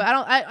 yeah. Yeah. But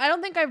I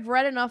don't think I've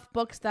read enough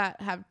books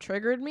that have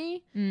triggered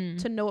me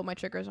Mm. to know what my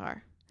triggers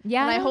are.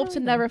 Yeah, And I don't hope know to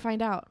either. never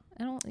find out.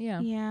 I don't. Yeah.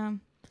 Yeah.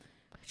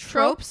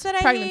 Tropes that I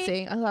hate.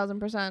 Pregnancy,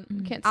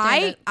 1,000%. Can't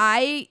stand it.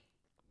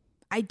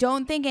 I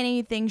don't think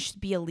anything should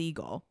be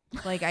illegal.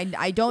 Like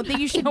I don't think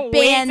you should Can't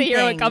ban wait to hear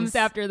what things. comes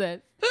after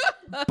this.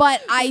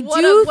 But I What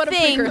do a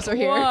think precursor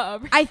here.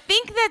 I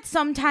think that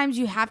sometimes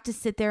you have to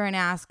sit there and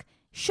ask,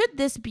 should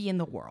this be in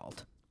the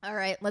world? All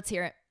right, let's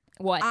hear it.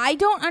 What? I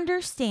don't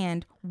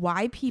understand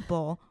why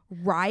people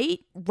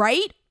write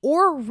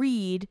or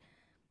read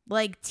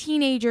like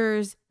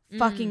teenagers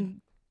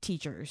fucking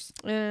teachers.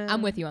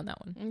 I'm with you on that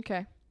one.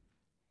 Okay.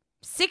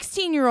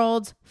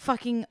 16-year-olds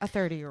fucking a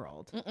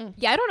 30-year-old.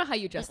 Yeah, I don't know how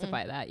you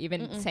justify that,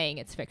 even saying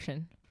it's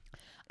fiction.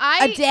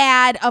 A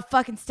dad, a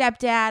fucking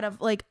stepdad of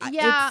like I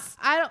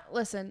don't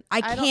listen.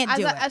 I can't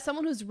do it. As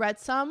someone who's read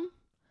some,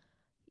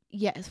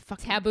 yeah, it's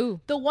fucking Taboo.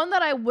 The one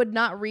that I would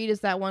not read is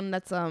that one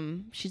that's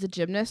she's a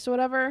gymnast or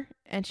whatever,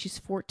 and she's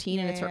 14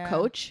 and it's her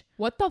coach.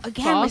 What the Again,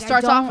 fuck? like, It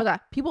starts I off don't- with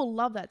that. People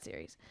love that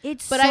series.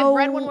 But I've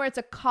read one where it's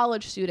a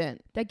college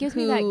student. That gives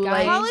me who, that guy.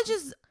 like- college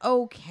is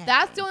okay.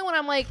 That's the only one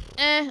I'm like,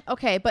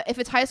 okay. But if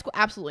it's high school,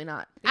 absolutely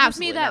not. It gives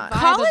Absolutely me that not.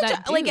 vibe. college. of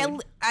that Like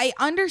dude. I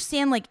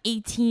understand, like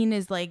 18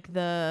 is like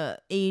the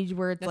age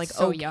where it's That's like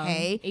so okay. young.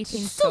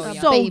 18's still so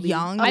young. so Baby.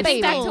 young. A I You're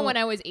think back baby. to when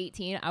I was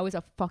 18, I was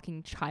a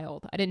fucking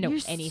child. I didn't know You're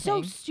anything.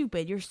 so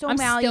stupid. You're so I'm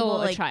still malleable.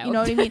 a Like, child. you know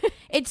what I mean?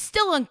 It's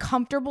still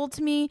uncomfortable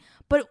to me,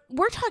 but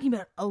we're talking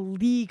about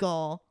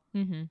illegal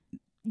Mm-hmm.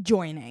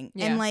 joining.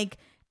 Yeah. And like,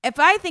 if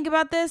I think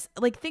about this,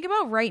 like think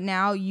about right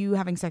now you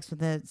having sex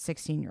with a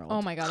 16-year-old.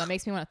 Oh my god, that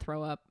makes me want to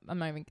throw up. I'm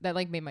not even. That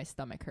like made my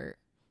stomach hurt.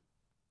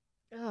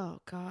 Oh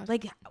god.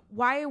 Like,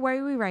 why are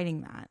we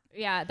writing that?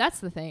 Yeah, that's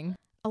the thing.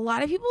 A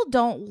lot of people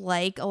don't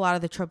like a lot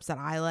of the tropes that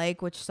I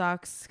like, which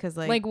sucks because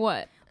Like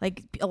what?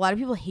 like a lot of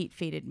people hate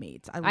fated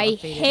mates. I love I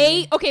fated hate.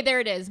 mates. Okay, there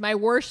it is. My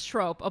worst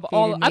trope of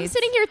all. I'm mates.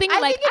 sitting here thinking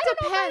I like think it I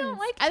don't know if I depends. don't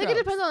like I think it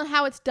tropes. depends on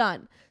how it's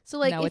done. So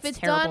like No, if it's it's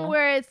done terrible.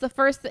 where it's the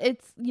first,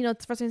 it's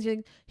it's the first thing she's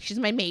like, she's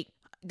my mate.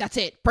 That's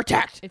it.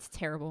 Protect. It's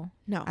terrible.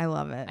 No, I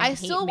love it. I hate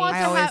still mates. want I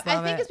to always have. I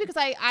love think it. it's because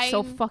I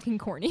So fucking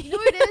corny. you know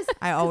what it is.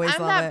 I always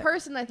I'm love that it.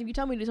 person that if you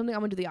tell me to do something,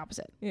 I'm gonna do the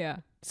opposite. yeah.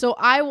 So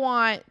I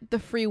want the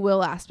free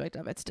will aspect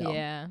of it still.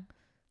 Yeah.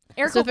 So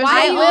Erica, if there's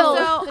why no you will,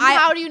 also- then I-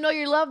 how do you know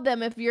you love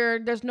them if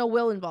there's no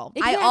will involved?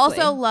 Exactly. I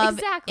also love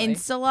Exactly.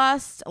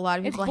 Insta-lust. A lot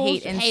of It's people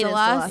hate bullshit. Hate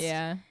Insta-lust. Insta-lust.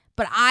 Yeah.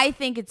 But I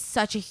think it's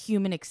such a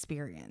human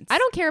experience. I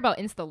don't care about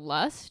insta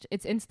lust.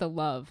 It's insta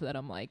love that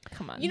I'm like,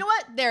 come on. You know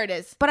what? There it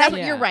is. But But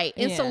I- you're right.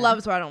 Yeah. Insta love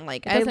is what I don't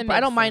like. It doesn't I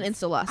make don't mind sense.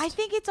 insta lust. I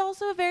think it's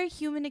also a very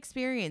human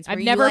experience. I've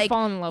where never you, like,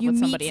 fallen in love you with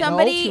meet somebody. in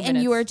somebody 2 and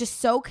you minutes. are just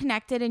so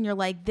connected, and you're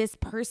like, this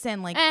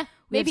person, like,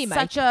 maybe we have Mike.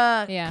 such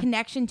a Yeah.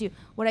 connection to.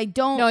 What I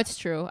don't, No, it's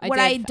true. what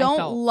I did. don't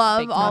felt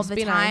love big all time. the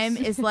be time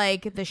nice. is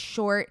like a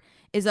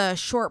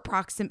short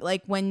proximity,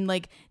 like when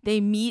like they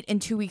meet and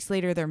 2 weeks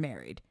later they're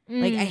married.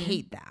 Like I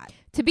hate that.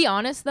 To be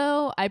honest,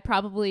 though, I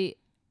probably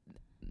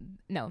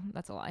no,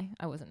 that's a lie.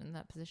 I wasn't in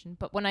that position.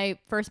 But when I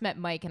first met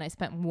Mike and I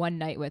spent one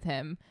night with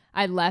him,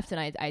 I left and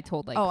I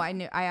told like I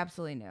knew. I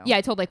absolutely knew. yeah,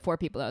 I told like 4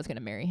 people that I was going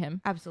to marry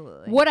him.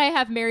 Absolutely. Would I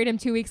have married him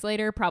 2 weeks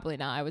later? Probably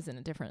not. I was in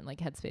a different like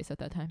headspace at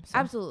that time. So.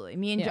 Absolutely.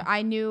 Me and Yeah.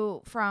 I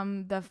knew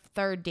from the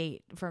third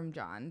date from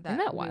John that,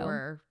 Isn't that we wild?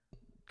 were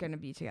gonna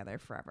be together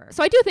forever.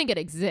 So I do think it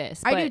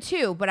exists. I but do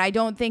too, but I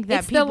don't think that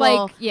It's the, people.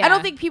 like, yeah. I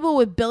don't think people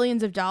with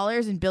billions of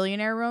dollars and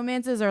billionaire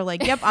romances are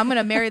like, "Yep, I'm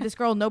gonna marry this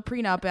girl, no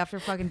prenup after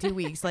fucking 2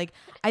 weeks." Like,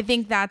 I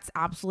think that's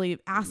absolutely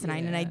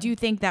asinine, and I Yeah. do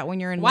think that when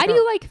you're in, Why like, do a-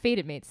 you like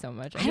fated mates so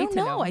much? I need don't to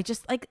know.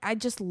 I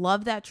just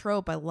love that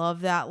trope. I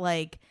love that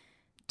like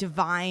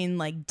divine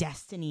like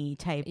destiny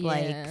type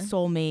like Yeah.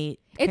 soulmate.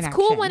 It's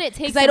cool when it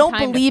takes. because I don't some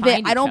time to believe it.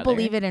 find I each don't other.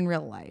 believe it in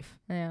real life.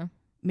 Yeah.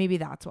 Maybe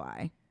that's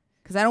why.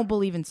 Because I don't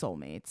believe in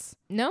soulmates.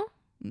 No.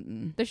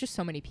 Mm-mm. There's just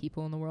so many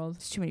people in the world.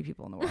 There's too many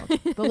people in the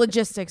world. The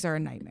logistics are a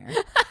nightmare.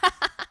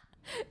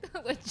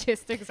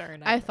 Logistics are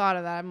I thought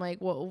of that. I'm like,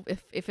 well,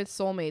 if it's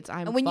soulmates,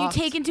 I'm And when fucked.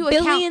 you take into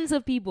account, billions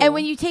of people. and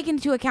when you take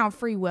into account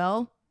free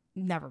will,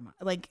 never mind.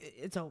 Like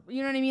it's a,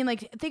 you know what I mean?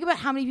 Like think about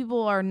how many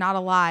people are not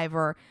alive,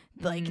 or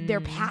like their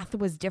path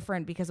was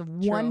different because of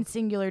one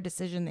singular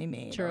decision they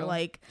made. Or True.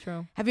 like,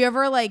 True. have you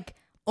ever like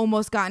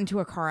almost got into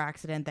a car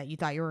accident that you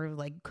thought you were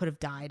like could have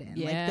died in?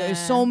 Like there's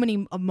Yeah. so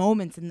many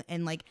moments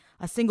in like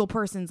a single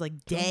person's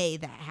like day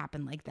that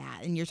happened like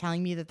that, and you're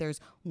telling me that there's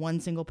one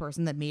single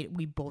person that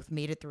we both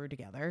made it through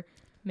together.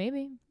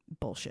 Maybe.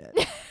 Bullshit.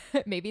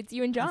 Maybe it's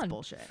you and That's John.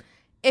 bullshit.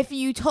 If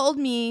you told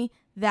me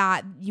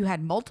that you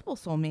had multiple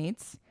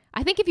soulmates,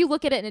 I think if you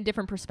look at it in a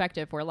different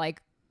perspective, where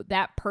like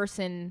that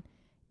person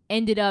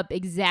ended up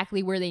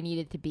exactly where they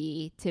needed to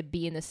be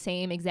in the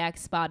same exact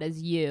spot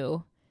as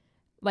you,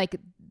 like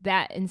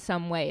that in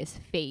some way is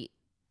fate.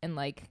 And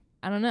like,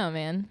 I don't know,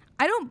 man.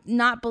 I don't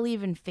not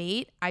believe in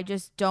fate. I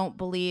just don't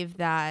believe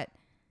that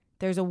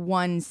there's a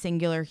one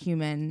singular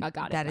human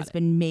Got that has it.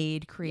 been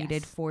made,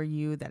 created Yes. for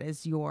you, that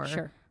is your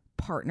Sure.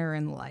 partner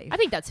in life. I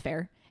think that's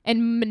fair.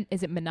 And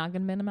is it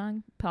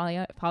monogamous,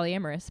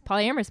 polyamorous?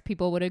 Polyamorous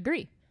people would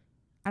agree.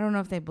 I don't know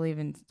if they believe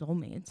in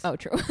soulmates. Oh,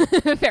 true.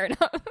 Fair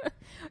enough.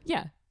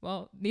 Yeah.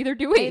 Well, neither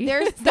do we.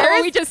 Hey, Is that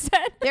what we just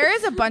said? There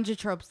is a bunch of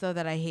tropes though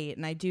that I hate,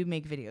 and I do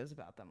make videos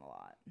about them a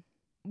lot.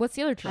 What's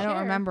the other trope? I don't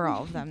remember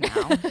all of them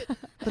now, but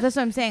that's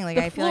what I'm saying. Like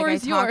The I feel like floor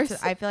is yours.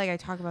 I feel like I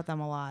talk about them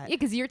a lot. Yeah,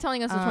 because you're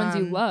telling us which ones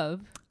you love.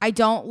 I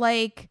don't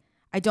like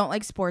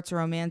sports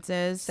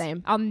romances.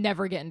 Same. I'll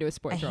never get into a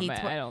sports I hate romance.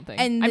 sport- I don't think.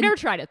 and I've the- never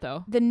tried it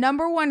though. The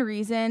number one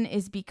reason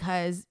is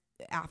because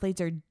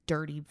athletes are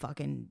dirty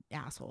fucking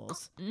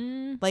assholes.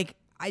 Like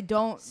I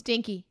don't.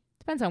 Stinky.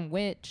 Depends on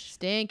which.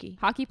 Stinky.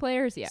 Hockey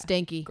players, yeah.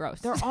 Stinky.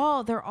 Gross.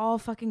 They're all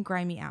fucking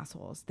grimy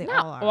assholes. They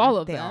Not all are. all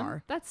of they them.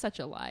 are. That's such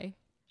a lie.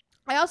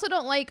 I also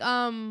don't like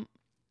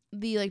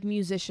the like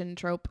musician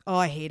trope. Oh,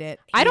 I hate it.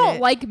 I Hate don't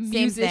it. like Same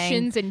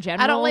musicians in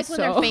general. I don't like when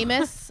so- they're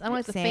famous. I don't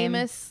like the Same.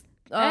 famous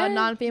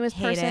non-famous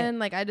Hate it. person.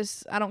 Like I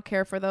don't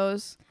care for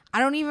those. I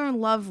don't even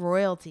love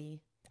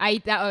royalty.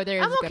 There's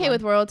I'm okay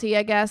with royalty,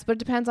 I guess, but it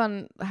depends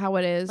on how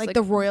it is. Like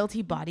the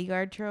royalty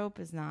bodyguard trope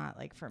is not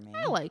like for me.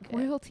 I like it.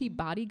 royalty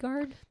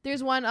bodyguard.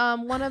 There's one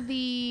of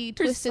the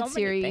There's Twisted so many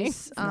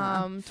series,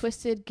 things.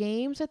 Twisted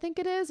Games, I think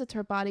it is. It's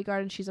her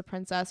bodyguard and she's a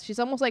princess. She's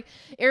almost like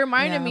it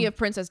reminded Yeah. me of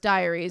Princess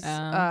Diaries. If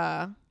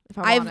I'm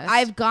honest.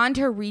 I've gone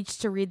to reach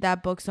to read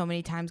that book so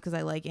many times because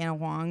I like Anna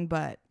Huang,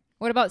 but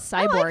What about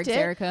cyborgs, it.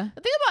 Erica?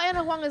 The thing about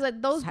Anna Huang is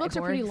that those books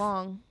are pretty Cyborgs.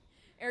 long.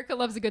 Erica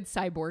loves a good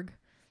cyborg.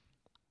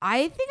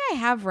 I think I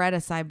have read a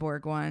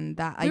cyborg one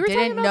that We I were talking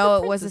didn't about know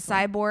the it was a princess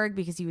one. cyborg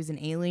because he was an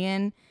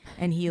alien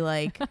and he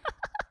like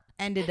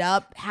ended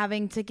up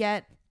having to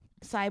get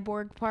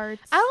cyborg parts.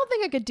 I don't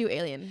think I could do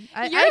Alien.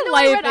 I Your know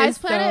I read life Ice is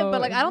Planet, so-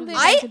 but like I don't think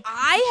I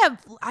could.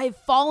 I've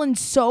fallen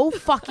so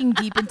fucking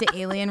deep into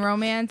alien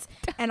romance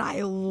and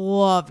I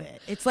love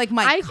it. It's like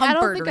my I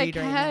comfort don't think I read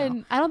right now.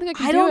 can. I don't think I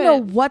can. I do don't know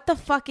it. what the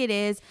fuck it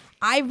is.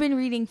 I've been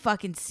reading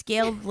fucking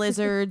scaled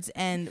lizards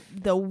and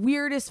the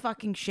weirdest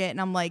fucking shit, and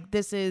I'm like,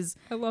 this is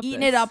I love eating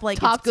this. it up like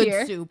Top it's good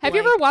tier. soup. Have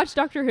you like- ever watched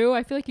Doctor Who?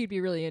 I feel like you'd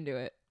be really into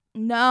it.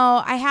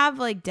 No, I have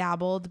like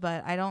dabbled,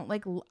 but I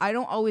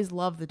don't always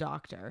love the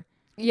Doctor.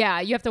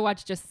 Yeah, you have to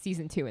watch just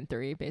season 2 and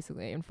 3,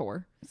 basically, and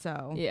 4.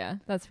 So Yeah,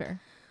 that's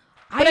fair.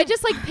 But I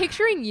just like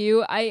picturing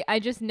you. I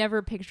just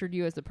never pictured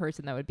you as the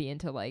person that would be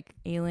into like,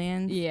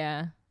 aliens.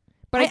 yeah.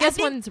 But I I guess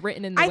think- one's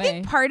written in the I way.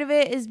 think part of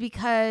it is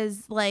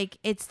because like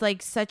it's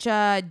like such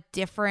a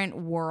different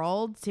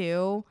world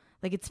too.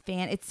 Like it's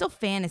still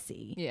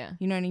fantasy. Yeah.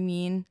 You know what I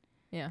mean?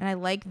 Yeah. And I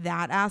like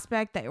that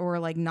aspect that we're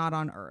like not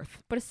on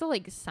Earth. But it's still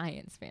like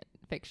science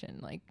fiction.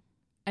 Like,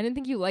 I didn't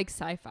think you liked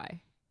sci-fi.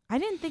 I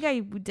didn't think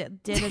I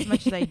did as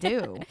much as I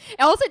do.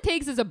 All it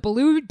takes is a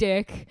blue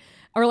dick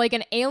or like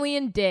an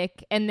alien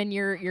dick, and then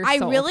you're I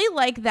sold. really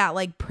like that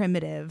like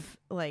primitive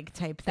like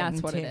type thing.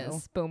 That's what too. it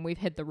is. Boom, we've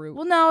hit the root.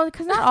 Well, no,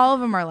 because not all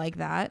of them are like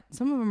that.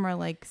 Some of them are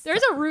like.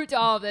 There's a root to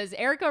all of this.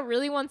 Erica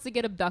really wants to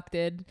get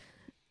abducted.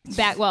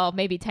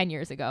 Maybe 10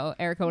 years ago,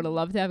 Erica would have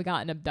loved to have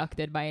gotten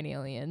abducted by an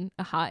alien,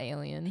 a hot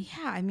alien.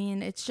 Yeah, I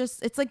mean, it's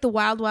like the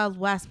Wild Wild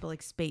West, but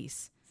like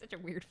space. Such a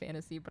weird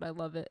fantasy, but I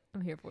love it. I'm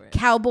here for it.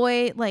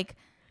 Cowboy, like,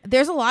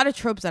 there's a lot of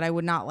tropes that I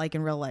would not like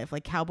in real life.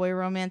 Like cowboy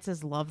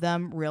romances, love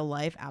them. Real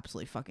life,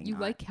 absolutely fucking. You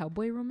not. like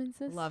cowboy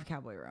romances? Love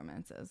cowboy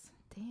romances.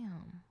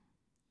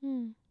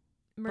 Damn.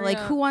 But like,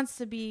 who wants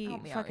to help be me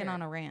out fucking here.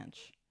 on a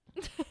ranch?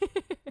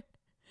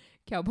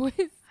 Cowboys?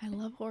 I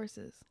love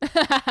horses.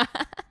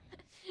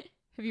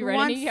 Have you Who read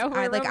wants- any cowboy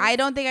I romance?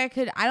 don't think I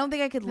could. I don't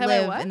think I could Have I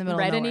live what? in the middle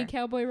Read of any nowhere.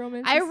 cowboy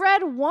romances? I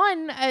read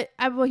one.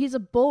 Well, he's a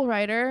bull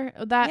rider.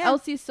 That Yeah.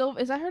 Elsie Silver.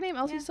 Is that her name?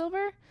 Elsie Yeah.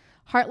 Silver?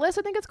 Heartless,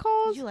 I think it's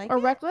called. Did you like or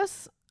it?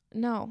 Reckless?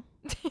 No.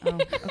 Oh,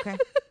 okay.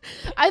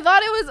 I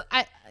thought it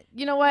was.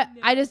 You know what?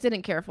 I just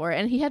didn't care for it.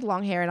 And he had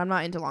long hair, and I'm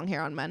not into long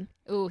hair on men.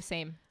 Ooh,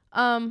 same.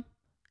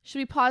 Should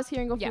we pause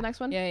here and go for the next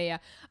one? Yeah.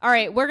 All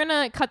right, we're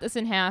gonna cut this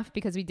in half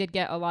because we did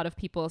get a lot of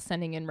people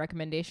sending in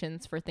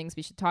recommendations for things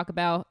we should talk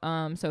about.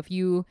 So if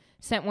you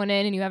sent one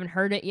in and you haven't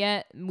heard it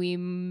yet, we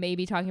may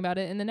be talking about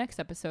it in the next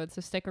episode.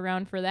 So stick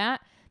around for that.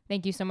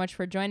 Thank you so much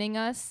for joining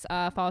us.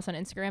 Follow us on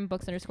Instagram,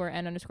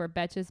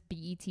 books_and_betches,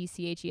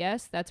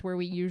 BETCHES. That's where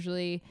we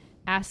usually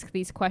ask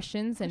these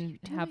questions and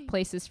have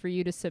places for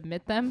you to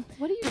submit them.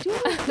 What are you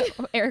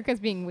doing? Erica's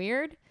being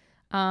weird.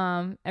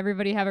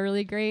 Everybody have a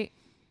really great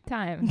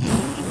time.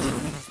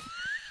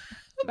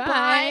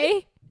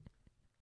 Bye.